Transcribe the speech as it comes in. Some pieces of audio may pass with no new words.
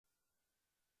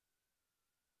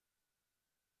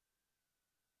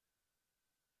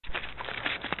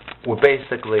we're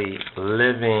basically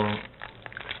living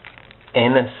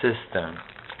in a system,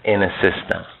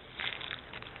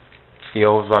 You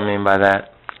know what I mean by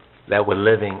that? That we're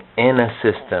living in a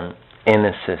system,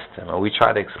 And we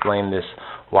try to explain this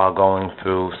while going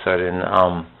through certain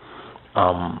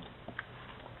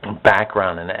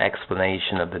background and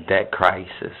explanation of the debt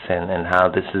crisis and how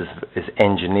this is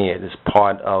engineered. It's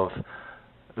part of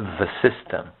the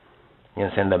system. You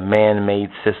understand? The man-made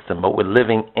system. But we're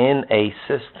living in a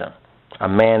system. A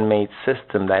man-made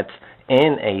system that's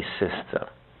in a system.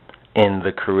 In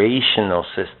the creational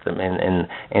system.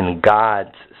 In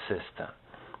God's system.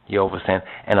 You understand?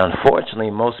 And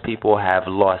unfortunately, most people have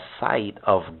lost sight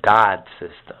of God's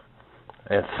system.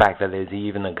 The fact that there's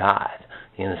even a God.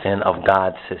 You understand? Of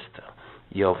God's system.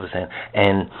 You understand?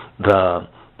 And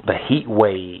the heat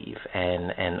wave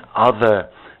and other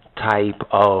type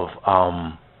of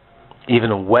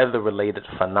even weather-related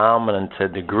phenomenon to a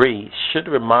degree should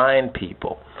remind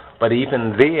people. But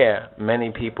even there,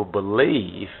 many people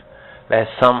believe that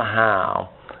somehow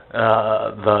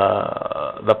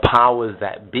the powers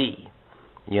that be,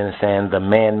 you understand, the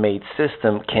man-made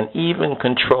system can even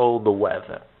control the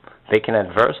weather. They can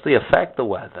adversely affect the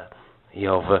weather.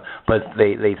 But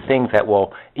they think that,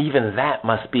 well, even that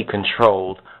must be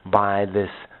controlled by this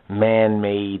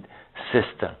man-made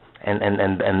system and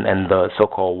the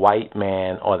so-called white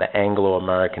man or the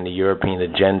Anglo-American, the European, the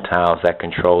Gentiles that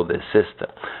control this system.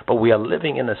 But we are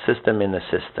living in a system in a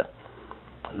system.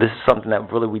 This is something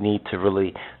that really we need to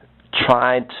really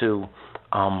try to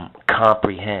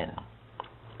comprehend.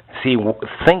 See,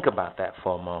 think about that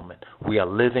for a moment. We are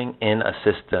living in a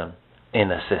system.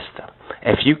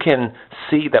 If you can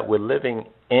see that we're living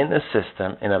in a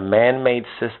system, in a man-made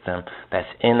system that's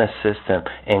in a system,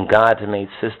 in God's made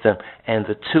system, and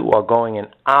the two are going in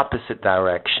opposite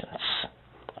directions.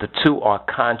 The two are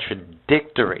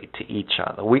contradictory to each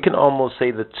other. We can almost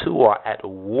say the two are at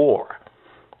war.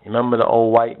 Remember the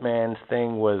old white man's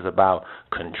thing was about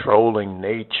controlling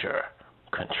nature.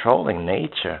 Controlling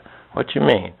nature? What you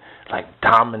mean? Like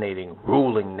dominating,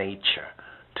 ruling nature.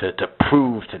 To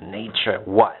prove to nature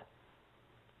what?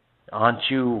 Aren't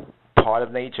you part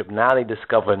of nature? Now they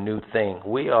discover a new thing.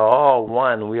 We are all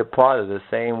one. We are part of the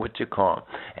same, what you call.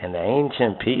 And the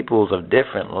ancient peoples of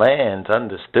different lands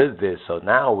understood this, so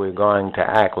now we're going to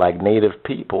act like native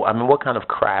people. I mean, what kind of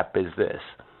crap is this?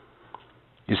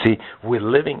 You see, we're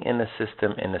living in a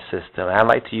system I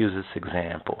like to use this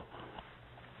example.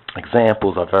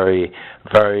 Examples are very,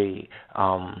 very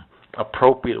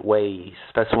appropriate ways,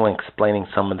 especially when explaining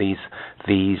some of these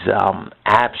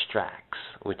abstracts,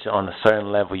 which on a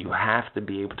certain level you have to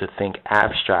be able to think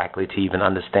abstractly to even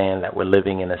understand that we're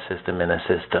living in a system.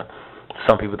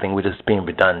 Some people think we're just being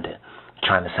redundant,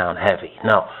 trying to sound heavy.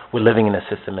 No, we're living in a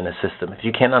system. If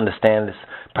you can't understand this,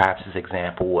 perhaps this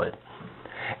example would.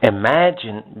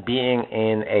 Imagine being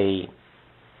in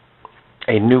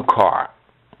a new car,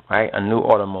 right? A new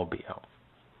automobile.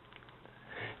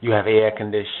 You have air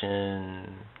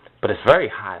conditioning, but it's very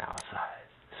hot outside.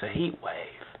 It's a heat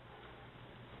wave.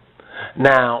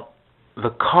 Now, the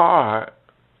car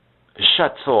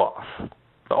shuts off.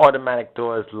 The automatic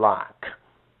doors lock.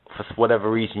 For whatever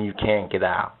reason, you can't get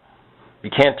out. You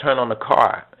can't turn on the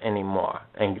car anymore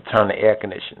and turn the air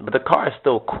conditioning. But the car is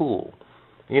still cool,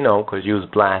 because you was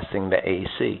blasting the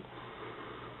AC.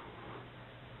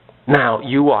 Now,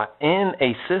 you are in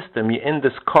a system, you're in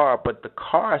this car, but the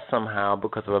car somehow,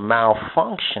 because of a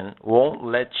malfunction, won't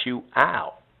let you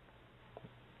out.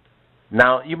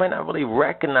 Now, you may not really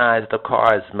recognize the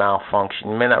car's malfunction.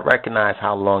 You may not recognize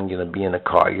how long you're going to be in the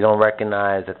car. You don't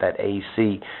recognize that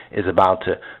AC is about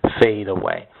to fade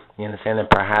away. You understand? And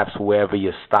perhaps wherever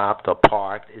you're stopped or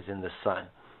parked is in the sun.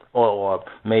 Or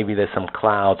maybe there's some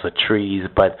clouds or trees,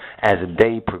 but as the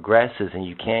day progresses and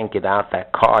you can't get out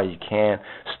that car, you can't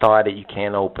start it, you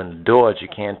can't open the doors, you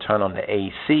can't turn on the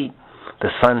AC, the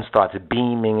sun starts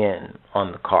beaming in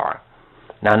on the car.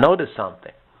 Now notice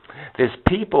something. There's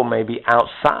people maybe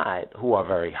outside who are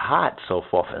very hot, so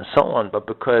forth and so on, but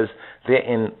because they're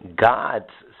in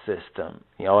God's system,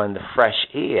 in the fresh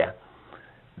air,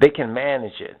 they can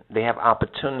manage it. They have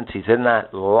opportunities. They're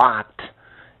not locked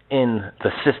in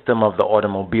the system of the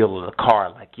automobile or the car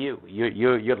like you.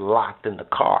 You're locked in the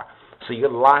car. So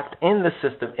you're locked in the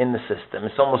system.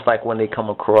 It's almost like when they come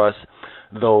across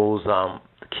those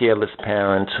careless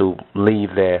parents who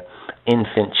leave their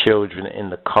infant children in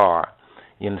the car,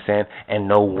 you understand, and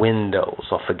no windows,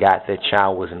 or forgot their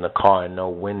child was in the car and no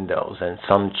windows. And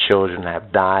some children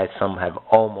have died, some have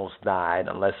almost died,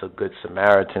 unless a good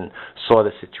Samaritan saw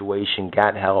the situation,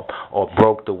 got help, or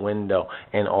broke the window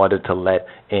in order to let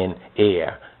in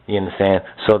air. You understand?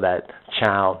 So that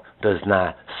child does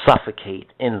not suffocate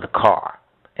in the car.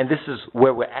 And this is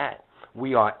where we're at.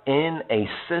 We are in a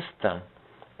system.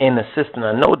 And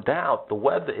no doubt the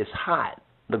weather is hot.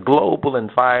 The global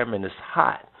environment is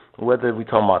hot. Whether we're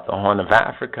talking about the Horn of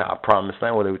Africa, our promised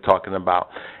land, whether we're talking about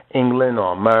England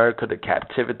or America, the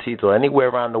captivities, or anywhere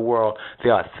around the world,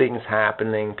 there are things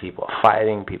happening. People are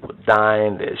fighting, people are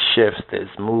dying, there's shifts, there's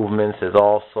movements, there's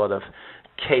all sort of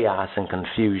chaos and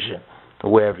confusion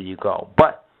wherever you go.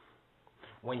 But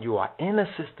when you are in a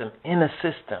system,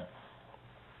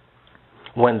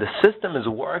 when the system is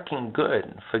working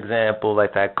good, for example,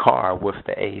 like that car with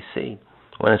the AC,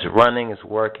 when it's running, it's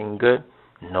working good,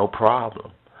 no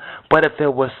problem. But if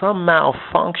there was some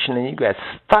malfunction and you got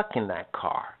stuck in that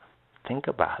car, think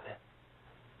about it,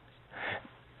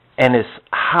 and it's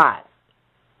hot,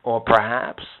 or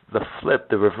perhaps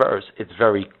the reverse, it's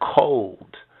very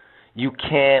cold. You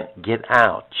can't get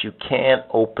out. You can't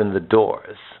open the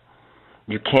doors.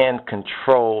 You can't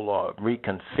control or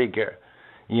reconfigure,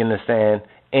 you understand,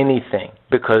 anything,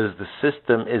 because the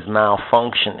system is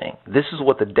malfunctioning. This is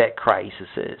what the debt crisis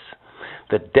is.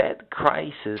 The debt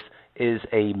crisis is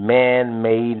a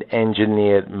man-made,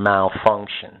 engineered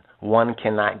malfunction. One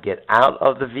cannot get out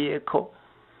of the vehicle,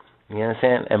 you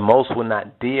understand, and most will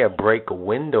not dare break a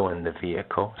window in the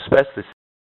vehicle, especially